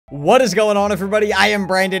What is going on, everybody? I am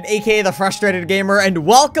Brandon, aka The Frustrated Gamer, and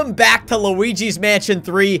welcome back to Luigi's Mansion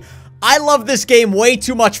 3. I love this game way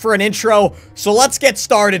too much for an intro, so let's get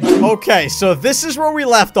started. Okay, so this is where we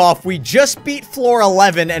left off. We just beat floor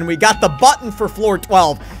 11, and we got the button for floor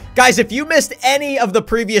 12. Guys, if you missed any of the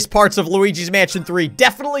previous parts of Luigi's Mansion 3,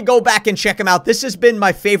 definitely go back and check them out. This has been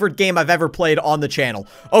my favorite game I've ever played on the channel.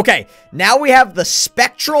 Okay, now we have the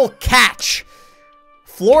spectral catch.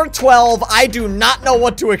 Floor 12, I do not know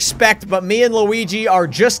what to expect, but me and Luigi are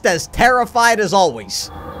just as terrified as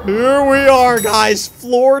always. Here we are, guys,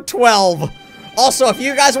 floor 12. Also, if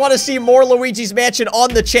you guys want to see more Luigi's Mansion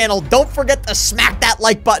on the channel, don't forget to smack that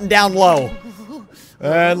like button down low.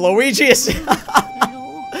 And Luigi is...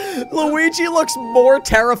 Luigi looks more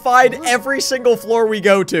terrified every single floor we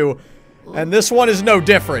go to. And this one is no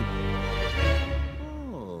different.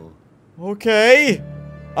 Okay.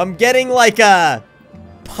 I'm getting like a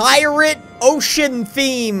pirate ocean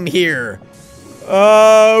theme here.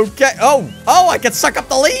 Okay. Oh, I can suck up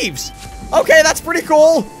the leaves. Okay, that's pretty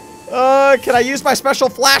cool. Can I use my special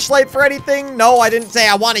flashlight for anything? No, I didn't say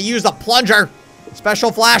I want to use the plunger. Special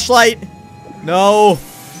flashlight. No.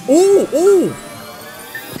 Ooh.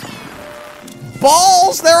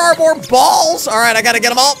 Balls! There are more balls! Alright, I gotta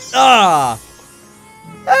get them all.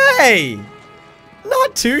 Hey!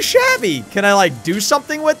 Not too shabby. Can I, like, do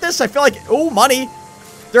something with this? I feel like... Oh, money.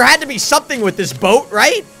 There had to be something with this boat,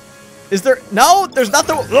 right? Is there... No, there's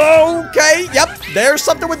nothing... Okay, yep. There's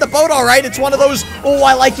something with the boat, alright. It's one of those... Oh,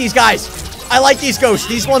 I like these guys. I like these ghosts.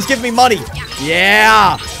 These ones give me money.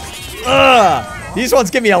 Yeah. These ones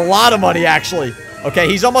give me a lot of money, actually. Okay,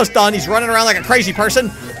 he's almost done. He's running around like a crazy person.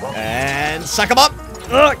 And suck him up.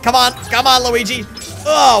 Come on, Luigi.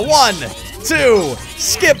 1, 2,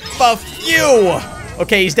 skip a few.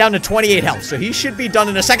 Okay, he's down to 28 health, so he should be done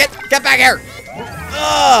in a second. Get back here.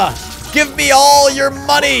 Give me all your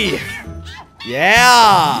money.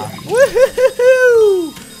 Yeah.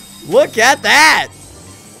 Woohoo. Look at that.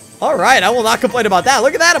 All right, I will not complain about that.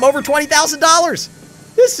 Look at that. I'm over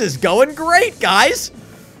 $20,000. This is going great, guys.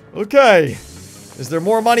 Okay. Is there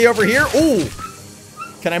more money over here? Ooh.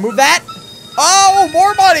 Can I move that? Oh,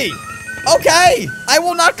 more money. Okay. I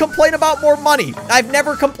will not complain about more money. I've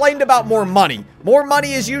never complained about more money. More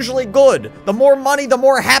money is usually good. The more money, the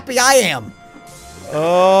more happy I am.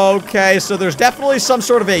 Okay, so there's definitely some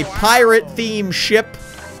sort of a pirate-themed ship.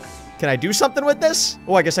 Can I do something with this?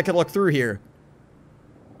 Oh, I guess I can look through here.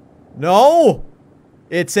 No.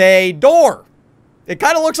 It's a door. It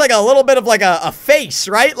kind of looks like a little bit of like a face,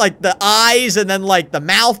 right? Like the eyes and then like the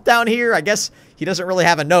mouth down here. I guess he doesn't really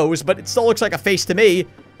have a nose, but it still looks like a face to me.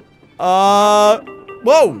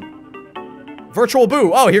 Whoa. Virtual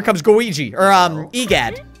Boo. Oh, here comes Luigi, or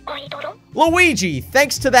EGadd. Luigi,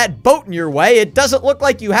 thanks to that boat in your way, it doesn't look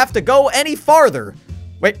like you have to go any farther.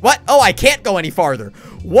 Wait, what? Oh, I can't go any farther.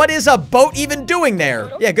 What is a boat even doing there?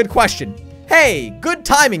 Yeah, good question. Hey, good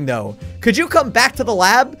timing though. Could you come back to the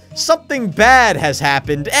lab? Something bad has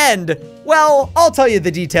happened and, well, I'll tell you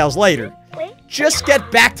the details later. Just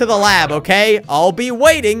get back to the lab, okay? I'll be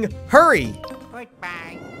waiting. Hurry.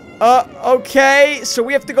 Okay, so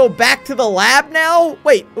we have to go back to the lab now?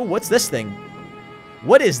 Wait, ooh, what's this thing?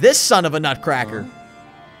 What is this son of a nutcracker?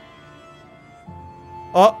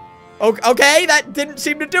 Okay, that didn't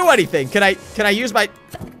seem to do anything. Can I use my...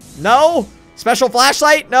 No? Special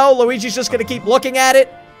flashlight? No, Luigi's just gonna keep looking at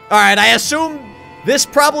it. Alright, I assume this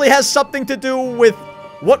probably has something to do with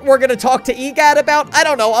what we're gonna talk to EGadd about. I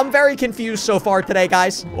don't know, I'm very confused so far today,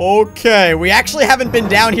 guys. Okay, we actually haven't been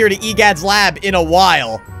down here to EGadd's lab in a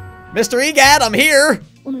while. Mr. EGadd, I'm here.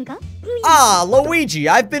 Ah, Luigi,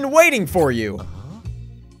 I've been waiting for you.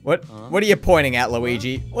 What are you pointing at,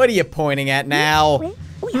 Luigi? What are you pointing at now?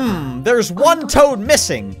 There's one toad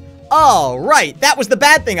missing. Oh, right. That was the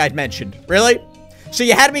bad thing I'd mentioned. Really? So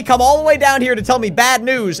you had me come all the way down here to tell me bad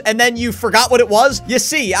news, and then you forgot what it was? You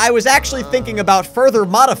see, I was actually thinking about further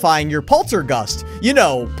modifying your poltergust. You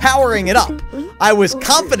know, powering it up. I was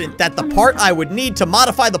confident that the part I would need to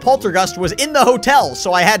modify the poltergust was in the hotel,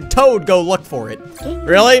 so I had Toad go look for it.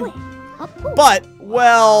 Really? But,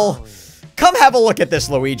 well... Come have a look at this,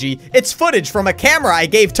 Luigi. It's footage from a camera I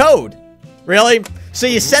gave Toad. Really? So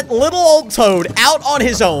you sent little old Toad out on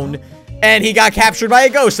his own, and he got captured by a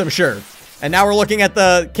ghost, I'm sure. And now we're looking at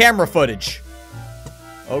the camera footage.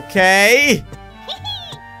 Okay.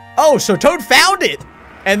 Oh, so Toad found it.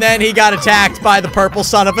 And then he got attacked by the purple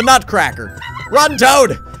son of a nutcracker. Run,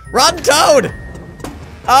 Toad! Run, Toad!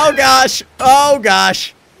 Oh, gosh. Oh,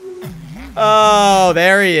 gosh. Oh,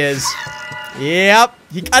 there he is. Yep.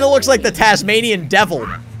 He kind of looks like the Tasmanian devil.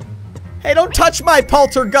 Hey, don't touch my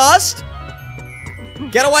poltergust.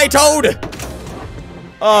 Get away, Toad.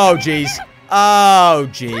 Oh, jeez. Oh,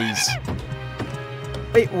 jeez.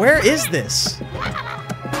 Wait, where is this?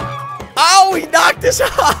 Oh, he knocked us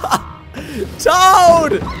off!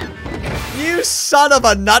 Toad! You son of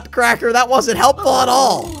a nutcracker. That wasn't helpful at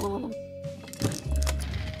all.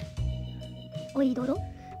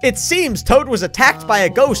 It seems Toad was attacked by a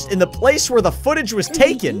ghost in the place where the footage was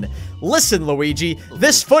taken. Listen, Luigi,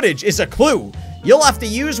 this footage is a clue. You'll have to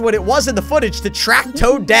use what it was in the footage to track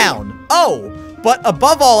Toad down. Oh, but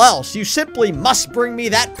above all else, you simply must bring me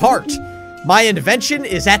that part. My invention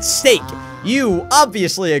is at stake. You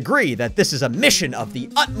obviously agree that this is a mission of the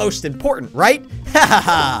utmost importance, right? Ha ha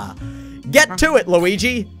ha. Get to it,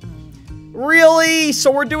 Luigi. Really? So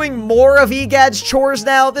we're doing more of EGadd's chores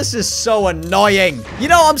now? This is so annoying. You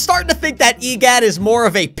know, I'm starting to think that EGadd is more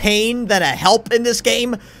of a pain than a help in this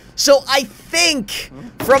game. So I think,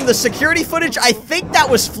 from the security footage, I think that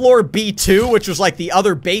was floor B2, which was like the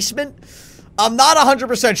other basement. I'm not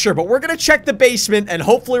 100% sure, but we're gonna check the basement, and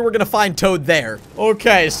hopefully we're gonna find Toad there.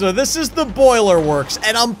 Okay, so this is the boiler works,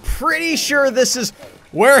 and I'm pretty sure this is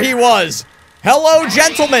where he was. Hello,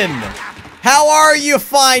 gentlemen. How are you?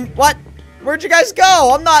 Fine. What? Where'd you guys go?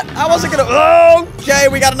 I wasn't gonna. Okay,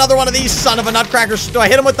 we got another one of these son of a nutcrackers. Do I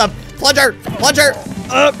hit him with the plunger? Plunger.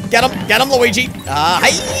 Get him, Luigi.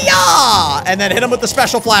 Hiya! And then hit him with the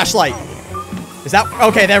special flashlight. Is that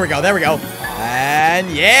okay? There we go. And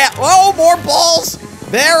yeah. Oh, more balls.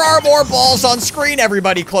 There are more balls on screen.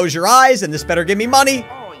 Everybody, close your eyes, and this better give me money.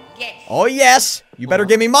 Oh yes. You better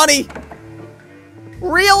give me money.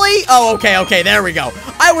 Really? Oh, okay, there we go.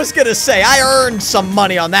 I was gonna say, I earned some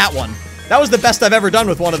money on that one. That was the best I've ever done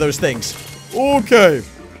with one of those things. Okay.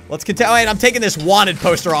 Let's continue. Wait, I'm taking this wanted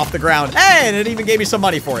poster off the ground. Hey, and it even gave me some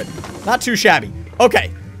money for it. Not too shabby.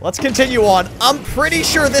 Okay, let's continue on. I'm pretty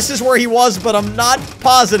sure this is where he was, but I'm not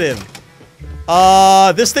positive.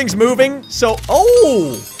 This thing's moving, so...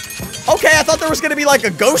 Oh! Okay, I thought there was gonna be like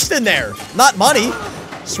a ghost in there. Not money.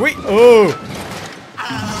 Sweet. Oh.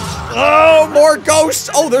 Oh, more ghosts.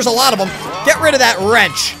 Oh, there's a lot of them. Get rid of that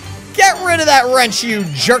wrench. Get rid of that wrench, you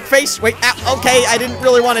jerk face. Wait, okay, I didn't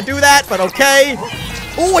really want to do that, but okay.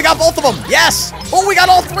 Oh, we got both of them. Yes. Oh, we got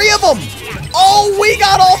all three of them. Oh, we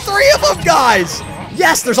got all three of them, guys.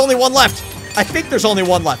 Yes, there's only one left. I think there's only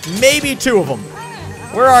one left. Maybe two of them.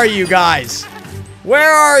 Where are you guys?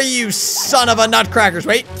 Where are you, son of a nutcrackers?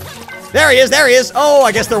 Wait. There he is. Oh,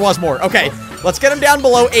 I guess there was more. Okay, let's get him down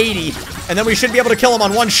below 80. And then we should be able to kill him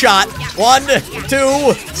on one shot. 1,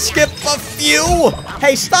 2, skip a few.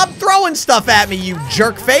 Hey, stop throwing stuff at me, you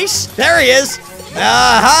jerk face. There he is.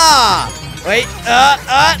 Aha! Wait,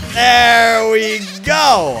 there we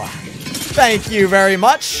go. Thank you very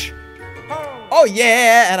much. Oh,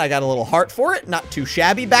 yeah, and I got a little heart for it. Not too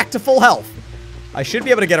shabby. Back to full health. I should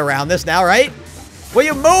be able to get around this now, right? Will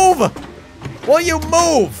you move? Will you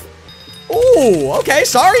move? Ooh, okay,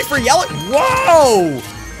 sorry for yelling. Whoa!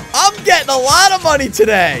 I'm getting a lot of money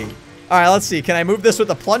today. All right, let's see. Can I move this with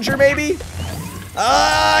a plunger, maybe?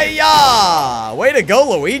 Yeah. Way to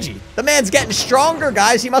go, Luigi. The man's getting stronger,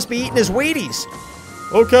 guys. He must be eating his Wheaties.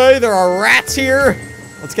 Okay, there are rats here.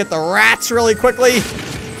 Let's get the rats really quickly.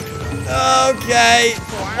 Okay.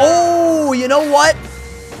 Oh, you know what?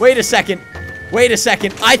 Wait a second.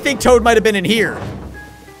 I think Toad might have been in here.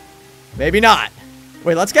 Maybe not.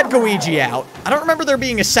 Wait, let's get Luigi out. I don't remember there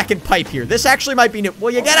being a second pipe here. This actually might be new. Will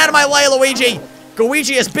you get out of my way, Luigi?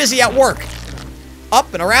 Luigi is busy at work.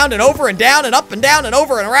 Up and around and over and down and up and down and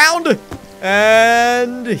over and around.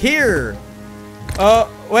 And here.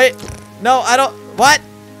 Wait. No, I don't. What?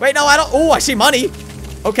 Wait, no, I don't. Oh, I see money.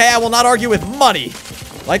 Okay, I will not argue with money.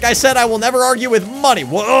 Like I said, I will never argue with money.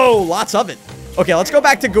 Whoa, lots of it. Okay, let's go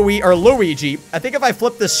back to Luigi. I think if I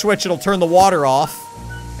flip this switch, it'll turn the water off.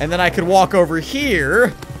 And then I could walk over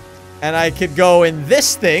here, and I could go in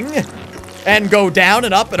this thing, and go down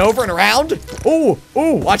and up and over and around. Ooh,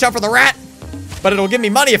 watch out for the rat. But it'll give me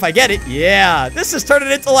money if I get it. Yeah, this is turning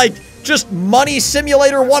into, like, just Money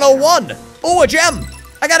Simulator 101. Ooh, a gem.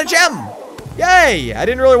 I got a gem. Yay. I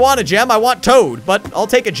didn't really want a gem. I want Toad, but I'll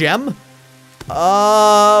take a gem.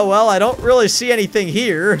 Well, I don't really see anything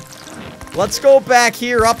here. Let's go back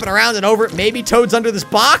here, up and around and over. Maybe Toad's under this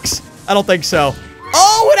box? I don't think so.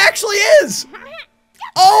 Oh, it actually is!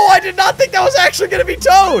 Oh, I did not think that was actually gonna be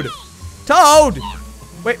Toad! Toad!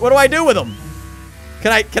 Wait, what do I do with him?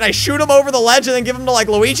 Can I shoot him over the ledge and then give him to, like,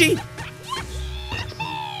 Luigi?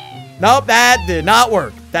 Nope, that did not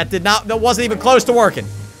work. That wasn't even close to working.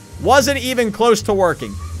 Wasn't even close to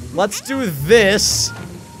working. Let's do this.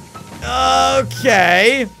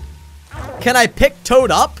 Okay. Can I pick Toad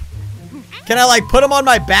up? Can I, like, put him on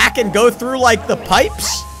my back and go through, like, the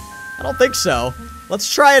pipes? I don't think so.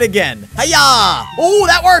 Let's try it again. Hiya! Oh,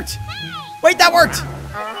 that worked! Wait, that worked!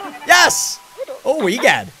 Yes! Oh,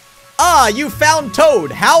 EGadd. Ah, you found Toad.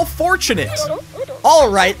 How fortunate.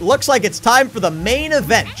 Alright, looks like it's time for the main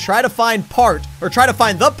event. Try to find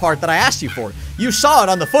the part that I asked you for. You saw it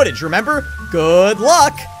on the footage, remember? Good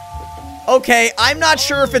luck! Okay, I'm not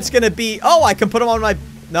sure if it's gonna be... Oh, I can put him on my...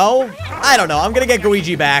 No? I don't know. I'm gonna get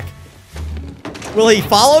Luigi back. Will he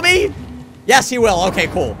follow me? Yes, he will. Okay,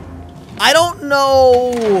 cool. I don't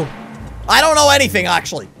know... I don't know anything,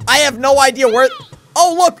 actually. I have no idea where...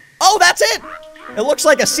 Oh, look! Oh, that's it! It looks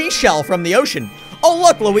like a seashell from the ocean. Oh,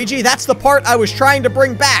 look, Luigi, that's the part I was trying to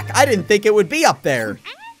bring back. I didn't think it would be up there.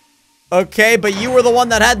 Okay, but you were the one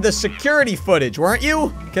that had the security footage, weren't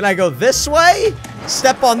you? Can I go this way?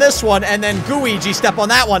 Step on this one, and then Luigi step on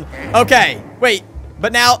that one. Okay, wait.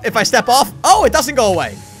 But now, if I step off... Oh, it doesn't go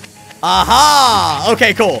away. Aha!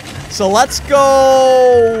 Okay, cool. So let's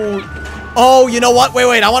go... Oh, you know what?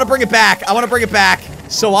 Wait. I want to bring it back.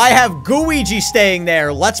 So I have Luigi staying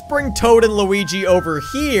there. Let's bring Toad and Luigi over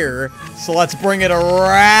here. So let's bring it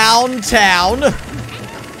around town.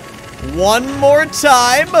 One more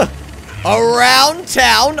time. Around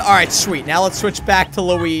town. All right, sweet. Now let's switch back to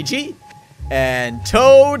Luigi and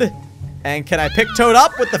Toad. And can I pick Toad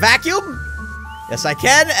up with the vacuum? Yes, I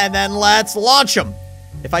can. And then let's launch him.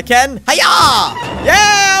 If I can. Hiya!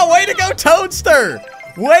 Yeah! Way to go, Toadster!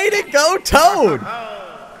 Way to go, Toad!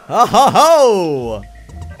 Ho, ho, ho!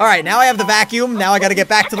 All right, now I have the vacuum. Now I gotta get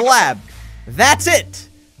back to the lab. That's it.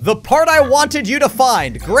 The part I wanted you to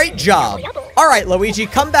find. Great job. All right, Luigi,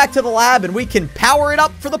 come back to the lab and we can power it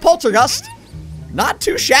up for the poltergust. Not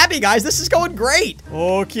too shabby, guys. This is going great.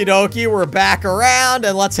 Okie dokie, we're back around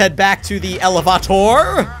and let's head back to the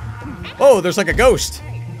elevator. Oh, there's like a ghost.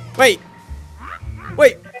 Wait.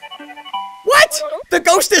 What? The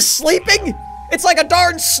ghost is sleeping? It's like a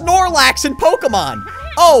darn Snorlax in Pokemon.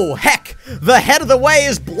 Oh, heck. The head of the way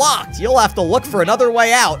is blocked. You'll have to look for another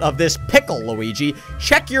way out of this pickle, Luigi.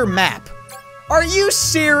 Check your map. Are you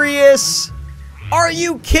serious? Are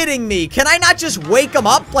you kidding me? Can I not just wake him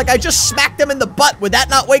up? Like, I just smacked him in the butt. Would that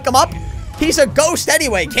not wake him up? He's a ghost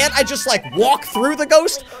anyway. Can't I just, like, walk through the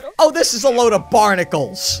ghost? Oh, this is a load of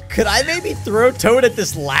barnacles. Could I maybe throw Toad at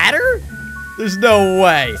this ladder? There's no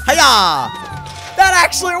way. Hiya! That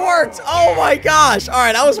actually worked! Oh my gosh!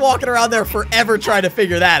 Alright, I was walking around there forever trying to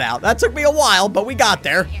figure that out. That took me a while, but we got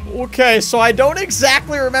there. Okay, so I don't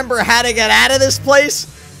exactly remember how to get out of this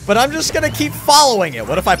place, but I'm just gonna keep following it.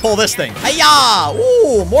 What if I pull this thing? Hiya!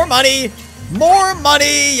 Ooh, more money! More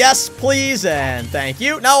money! Yes, please, and thank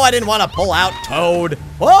you. No, I didn't want to pull out Toad.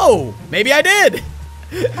 Whoa! Maybe I did!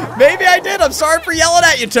 Maybe I did! I'm sorry for yelling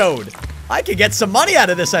at you, Toad. I could get some money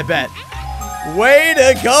out of this, I bet. Way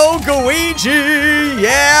to go, Luigi!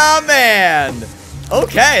 Yeah, man!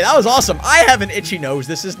 Okay, that was awesome. I have an itchy nose.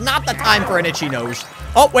 This is not the time for an itchy nose.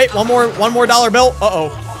 Oh, wait, one more dollar bill. Uh-oh.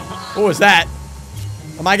 What was that?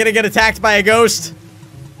 Am I gonna get attacked by a ghost?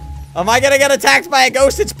 Am I gonna get attacked by a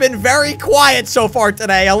ghost? It's been very quiet so far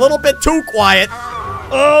today. A little bit too quiet.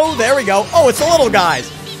 Oh, there we go. Oh, it's the little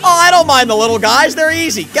guys. Oh, I don't mind the little guys. They're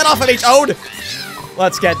easy. Get off of me, Toad.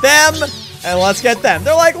 Let's get them. And let's get them.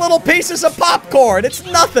 They're like little pieces of popcorn. It's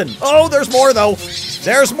nothing. Oh, there's more, though.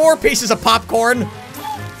 There's more pieces of popcorn.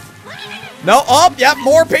 No, oh, yep,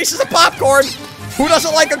 more pieces of popcorn. Who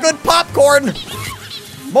doesn't like a good popcorn?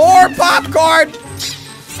 More popcorn.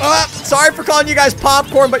 Sorry for calling you guys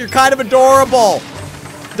popcorn, but you're kind of adorable.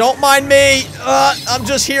 Don't mind me. I'm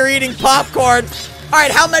just here eating popcorn. All right,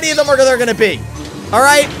 how many of them are there going to be? All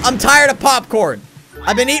right, I'm tired of popcorn.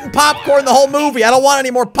 I've been eating popcorn the whole movie. I don't want any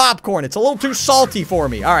more popcorn. It's a little too salty for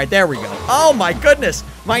me. All right, there we go. Oh, my goodness.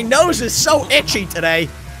 My nose is so itchy today.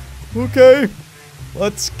 Okay.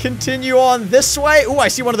 Let's continue on this way. Ooh, I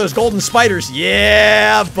see one of those golden spiders.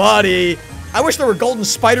 Yeah, buddy. I wish there were golden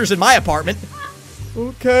spiders in my apartment.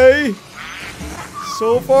 Okay.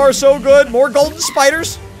 So far, so good. More golden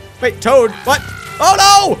spiders. Wait, Toad. What? Oh,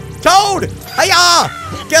 no! Toad! Hiya!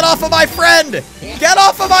 Get off of my friend! Get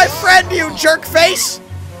off of my friend, you jerk face!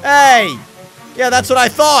 Hey! Yeah, that's what I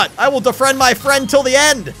thought. I will defriend my friend till the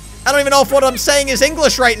end. I don't even know if what I'm saying is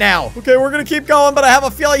English right now. Okay, we're gonna keep going, but I have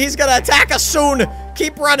a feeling he's gonna attack us soon.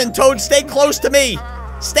 Keep running, Toad. Stay close to me.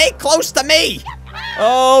 Stay close to me!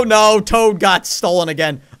 Oh, no. Toad got stolen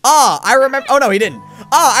again. Ah, I remember. Oh, no, he didn't.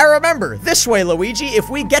 Ah, I remember. This way, Luigi. If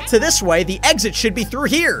we get to this way, the exit should be through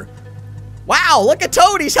here. Wow, look at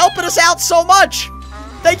Toad. He's helping us out so much.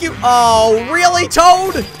 Thank you. Oh, really,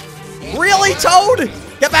 Toad? Really, Toad?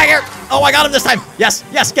 Get back here. Oh, I got him this time. Yes,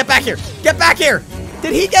 yes, get back here. Get back here.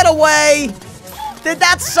 Did he get away? Did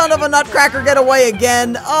that son of a nutcracker get away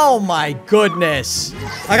again? Oh, my goodness.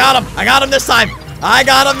 I got him. I got him this time. I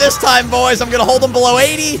got him this time, boys. I'm gonna hold him below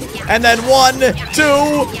 80. And then 1,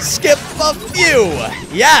 2, skip a few.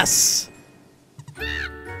 Yes.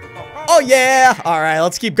 Oh, yeah. All right,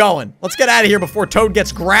 let's keep going. Let's get out of here before Toad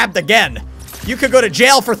gets grabbed again. You could go to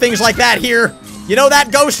jail for things like that here. You know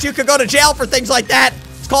that, Ghost? You could go to jail for things like that.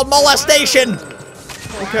 It's called molestation.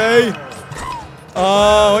 Okay.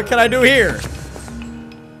 What can I do here?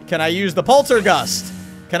 Can I use the poltergust?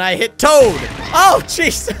 Can I hit Toad? Oh,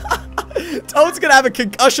 jeez. Toad's gonna have a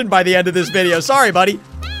concussion by the end of this video. Sorry, buddy.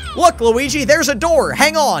 Look, Luigi, there's a door.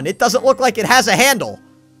 Hang on. It doesn't look like it has a handle.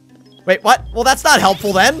 Wait, what? Well, that's not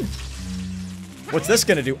helpful then. What's this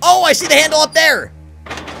gonna do? Oh, I see the handle up there.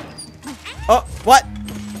 Oh, what?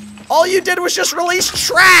 All you did was just release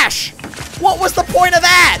trash. What was the point of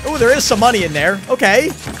that? Oh, there is some money in there.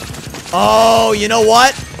 Okay. Oh, you know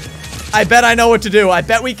what? I bet I know what to do. I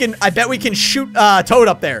bet we can shoot Toad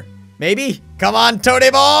up there. Maybe? Come on,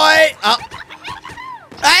 Toady boy! Oh.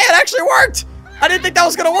 Hey, it actually worked! I didn't think that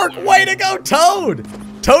was gonna work. Way to go, Toad!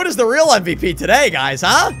 Toad is the real MVP today, guys,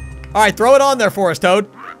 huh? Alright, throw it on there for us,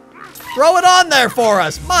 Toad. Throw it on there for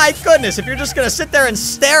us. My goodness, if you're just gonna sit there and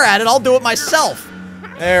stare at it, I'll do it myself.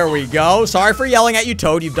 There we go. Sorry for yelling at you,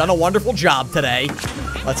 Toad. You've done a wonderful job today.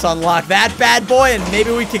 Let's unlock that bad boy, and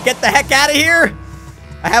maybe we could get the heck out of here.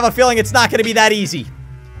 I have a feeling it's not gonna be that easy.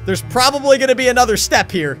 There's probably gonna be another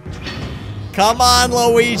step here. Come on,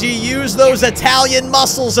 Luigi. Use those Italian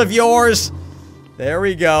muscles of yours. There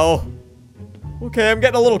we go. Okay, I'm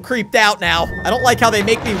getting a little creeped out now. I don't like how they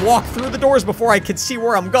make me walk through the doors before I can see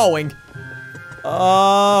where I'm going.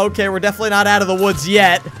 Okay, we're definitely not out of the woods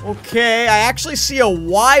yet. Okay, I actually see a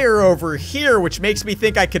wire over here, which makes me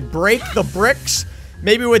think I could break the bricks.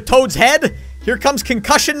 Maybe with Toad's head. Here comes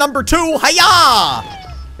concussion number 2. Hiya!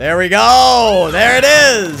 There we go. There it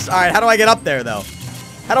is. All right, how do I get up there, though?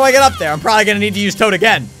 How do I get up there? I'm probably going to need to use Toad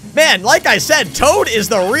again. Man, like I said, Toad is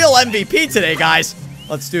the real MVP today, guys.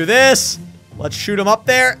 Let's do this. Let's shoot him up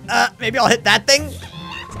there. Maybe I'll hit that thing.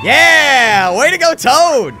 Yeah! Way to go,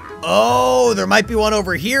 Toad! Oh, there might be one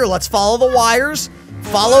over here. Let's follow the wires.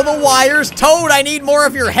 Follow the wires. Toad, I need more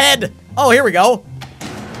of your head. Oh, here we go.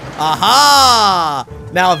 Aha!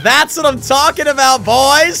 Now that's what I'm talking about,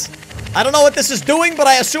 boys. I don't know what this is doing, but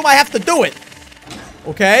I assume I have to do it.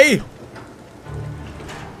 Okay.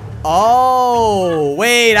 Oh,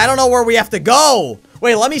 wait. I don't know where we have to go.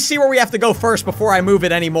 Wait, let me see where we have to go first before I move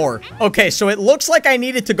it anymore. Okay, so it looks like I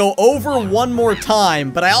needed to go over one more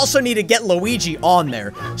time, but I also need to get Luigi on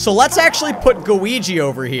there. So let's actually put Luigi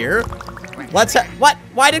over here. What?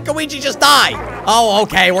 Why did Luigi just die? Oh,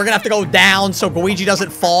 okay, we're gonna have to go down so Luigi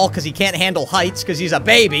doesn't fall because he can't handle heights because he's a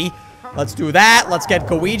baby. Let's do that. Let's get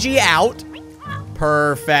Luigi out.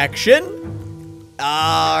 Perfection.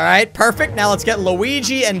 All right, perfect. Now let's get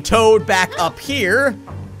Luigi and Toad back up here.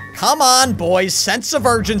 Come on, boys. Sense of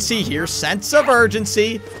urgency here. Sense of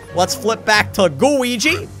urgency. Let's flip back to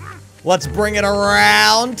Luigi. Let's bring it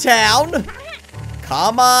around town.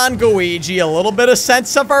 Come on, Luigi. A little bit of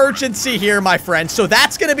sense of urgency here, my friend. So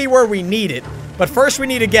that's going to be where we need it. But first, we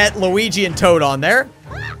need to get Luigi and Toad on there.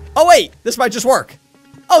 Oh, wait. This might just work.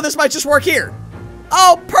 Oh, this might just work here.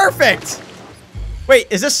 Oh, perfect. Wait,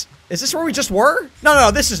 is this where we just were?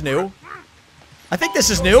 No, this is new. I think this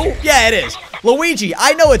is new. Yeah, it is. Luigi,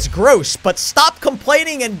 I know it's gross, but stop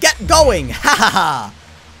complaining and get going. Ha ha ha.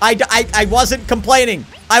 I wasn't complaining.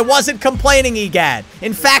 I wasn't complaining, EGadd.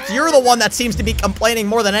 In fact, you're the one that seems to be complaining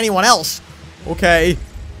more than anyone else. Okay.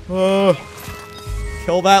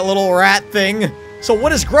 Kill that little rat thing. So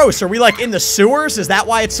what is gross? Are we like in the sewers? Is that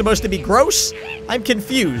why it's supposed to be gross? I'm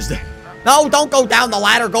confused. No, don't go down the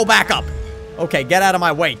ladder. Go back up. Okay, get out of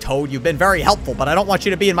my way, Toad. You've been very helpful, but I don't want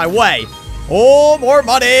you to be in my way. Oh, more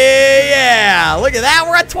money. Yeah, look at that.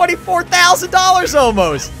 We're at $24,000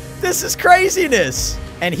 almost. This is craziness.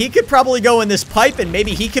 And he could probably go in this pipe and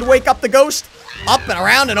maybe he could wake up the ghost. Up and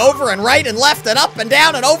around and over and right and left and up and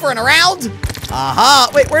down and over and around.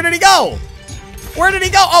 Aha. Wait, where did he go? Where did he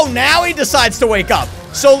go? Oh, now he decides to wake up.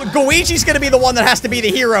 So Luigi's going to be the one that has to be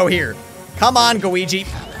the hero here. Come on, Luigi.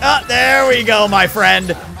 There we go, my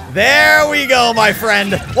friend. There we go, my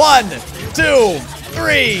friend. 1, 2,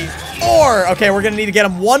 3, 4. Okay, we're going to need to get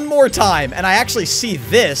him one more time. And I actually see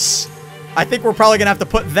this. I think we're probably going to have to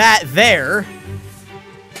put that there.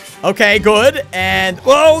 Okay, good. And,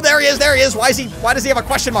 whoa, there he is, there he is. Why does he have a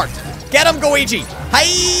question mark? Get him, Luigi.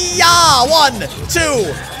 Hi-ya! 1,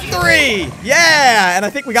 2, 3. Yeah, and I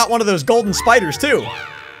think we got one of those golden spiders, too.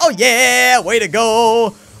 Oh, yeah, way to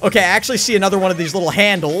go. Okay, I actually see another one of these little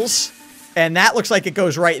handles. And that looks like it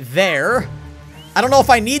goes right there. I don't know if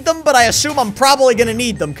I need them, but I assume I'm probably going to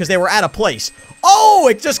need them because they were out of place. Oh,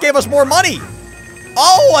 it just gave us more money.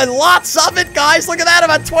 Oh, and lots of it, guys. Look at that. I'm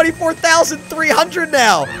at 24,300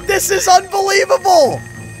 now. This is unbelievable.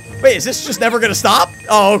 Wait, is this just never going to stop?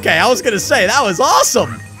 Oh, okay. I was going to say, that was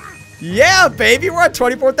awesome. Yeah, baby. We're at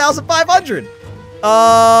 24,500.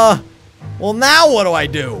 Well, now what do I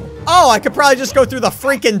do? Oh, I could probably just go through the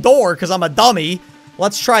freaking door because I'm a dummy.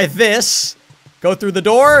 Let's try this. Go through the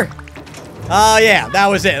door. Yeah, that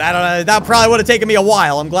was it. I don't know. That probably would have taken me a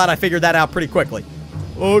while. I'm glad I figured that out pretty quickly.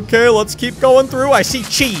 Okay, let's keep going through. I see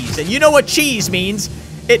cheese, and you know what cheese means.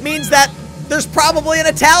 It means that there's probably an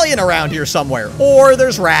Italian around here somewhere, or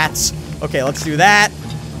there's rats. Okay, let's do that.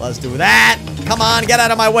 Let's do that. Come on, get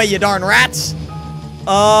out of my way, you darn rats.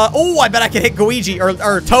 Oh, I bet I can hit Luigi,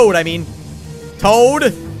 or Toad, I mean.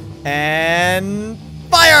 Toad, and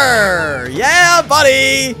fire. Yeah,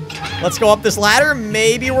 buddy. Let's go up this ladder.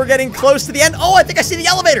 Maybe we're getting close to the end. Oh, I think I see the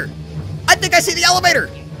elevator. I think I see the elevator.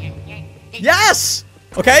 Yes.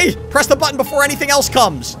 Okay, press the button before anything else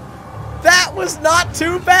comes. That was not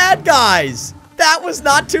too bad, guys. That was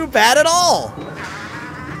not too bad at all.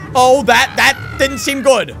 Oh, that didn't seem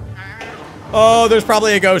good. Oh, there's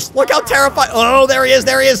probably a ghost. Look how terrified. Oh, there he is.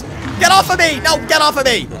 There he is. Get off of me. No, get off of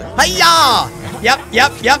me. Hi-ya.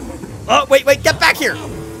 Yep. Oh, wait. Get back here.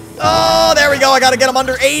 Oh, there we go. I got to get him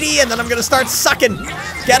under 80, and then I'm going to start sucking.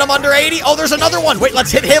 Get him under 80. Oh, there's another one. Wait,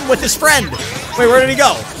 let's hit him with his friend. Wait, where did he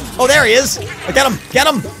go? Oh, there he is. Get him. Get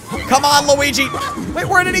him. Come on, Luigi. Wait,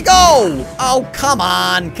 where did he go? Oh, come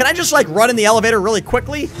on. Can I just, like, run in the elevator really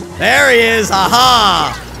quickly? There he is.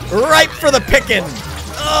 Aha. Right for the picking.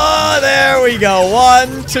 Oh, there we go.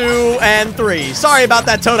 1, 2, and 3. Sorry about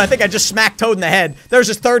that, Toad. I think I just smacked Toad in the head. There's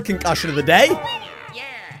his third concussion of the day.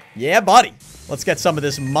 Yeah, buddy. Let's get some of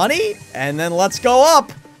this money, and then let's go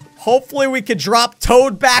up. Hopefully, we could drop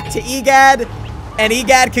Toad back to EGadd, and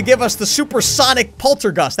EGadd could give us the supersonic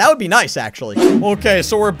poltergust. That would be nice, actually. Okay,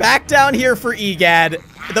 so we're back down here for EGadd.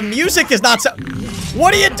 The music is not so...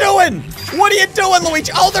 What are you doing? What are you doing,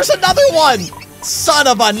 Luigi? Oh, there's another one. Son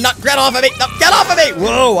of a nut. Get off of me. No, get off of me.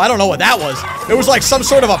 Whoa, I don't know what that was. It was like some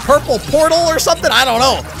sort of a purple portal or something. I don't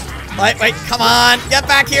know. Wait, come on. Get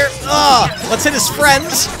back here. Let's hit his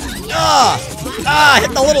friends.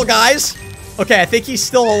 Hit the little guys. Okay, I think he's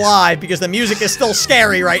still alive because the music is still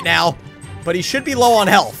scary right now. But he should be low on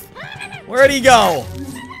health. Where'd he go?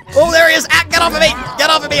 Oh, there he is. Get off of me. Get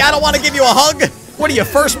off of me. I don't want to give you a hug. What are you,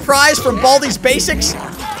 first prize from Baldi's Basics?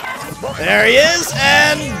 There he is,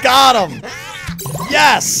 and got him.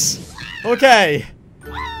 Yes. Okay,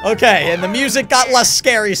 and the music got less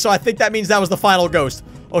scary, so I think that means that was the final ghost.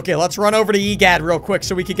 Okay, let's run over to EGadd real quick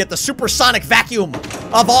so we can get the supersonic vacuum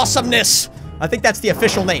of awesomeness. I think that's the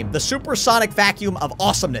official name. The supersonic vacuum of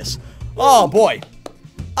awesomeness. Oh, boy.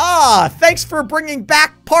 Thanks for bringing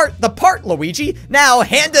back the part, Luigi. Now,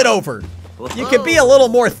 hand it over. You can be a little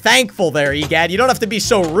more thankful there, EGadd. You don't have to be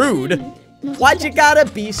so rude. Why'd you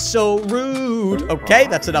gotta be so rude? Okay,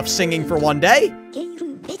 that's enough singing for one day.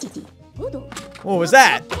 What was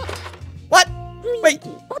that? What? Wait.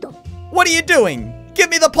 What are you doing? Give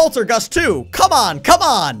me the poltergust too. Come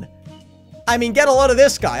on. I mean, get a load of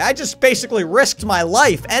this guy. I just basically risked my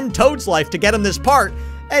life and Toad's life to get him this part,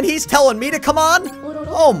 and he's telling me to come on?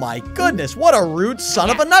 Oh my goodness, what a rude son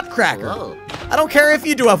of a nutcracker. I don't care if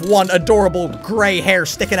you do have one adorable gray hair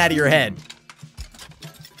sticking out of your head.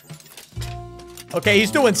 Okay,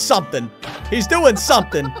 he's doing something. He's doing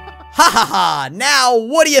something. Ha ha ha. Now,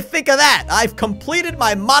 what do you think of that? I've completed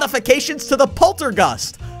my modifications to the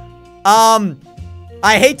poltergust.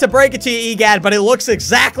 I hate to break it to you, EGadd, but it looks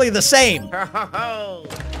exactly the same.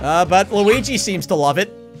 But Luigi seems to love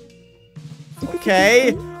it.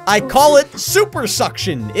 Okay. I call it super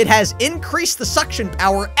suction. It has increased the suction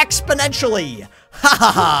power exponentially. Ha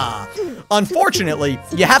ha ha. Unfortunately,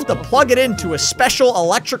 you have to plug it into a special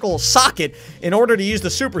electrical socket in order to use the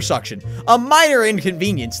super suction. A minor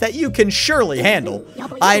inconvenience that you can surely handle.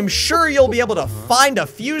 I'm sure you'll be able to find a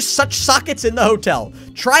few such sockets in the hotel.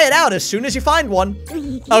 Try it out as soon as you find one.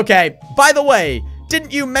 Okay, by the way,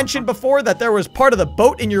 didn't you mention before that there was part of the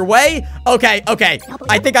boat in your way? Okay,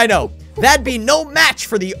 I think I know. That'd be no match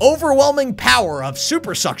for the overwhelming power of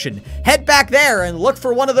super suction. Head back there and look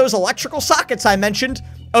for one of those electrical sockets I mentioned.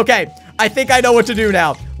 Okay, I think I know what to do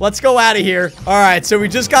now. Let's go out of here. All right, so we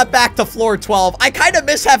just got back to floor 12. I kind of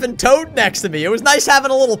miss having Toad next to me. It was nice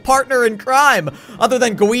having a little partner in crime, other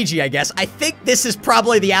than Luigi, I guess. I think this is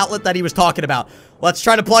probably the outlet that he was talking about. Let's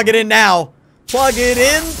try to plug it in now. Plug it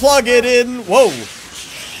in, plug it in. Whoa.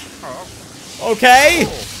 Okay.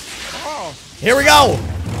 Here we go.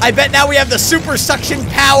 I bet now we have the super suction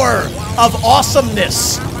power of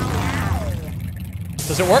awesomeness.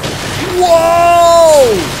 Does it work?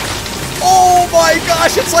 Whoa! Oh my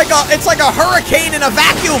gosh, it's like a hurricane in a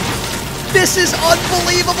vacuum. This is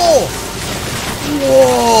unbelievable.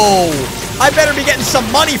 Whoa. I better be getting some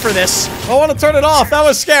money for this. I want to turn it off. That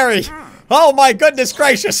was scary. Oh my goodness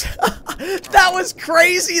gracious. That was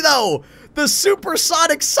crazy though. The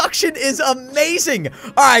supersonic suction is amazing.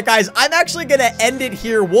 All right, guys, I'm actually going to end it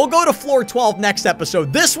here. We'll go to floor 12 next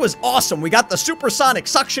episode. This was awesome. We got the supersonic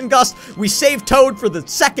suction gust. We saved Toad for the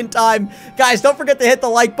second time. Guys, don't forget to hit the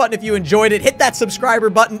like button if you enjoyed it. Hit that subscriber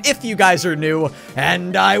button if you guys are new.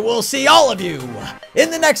 And I will see all of you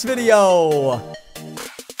in the next video.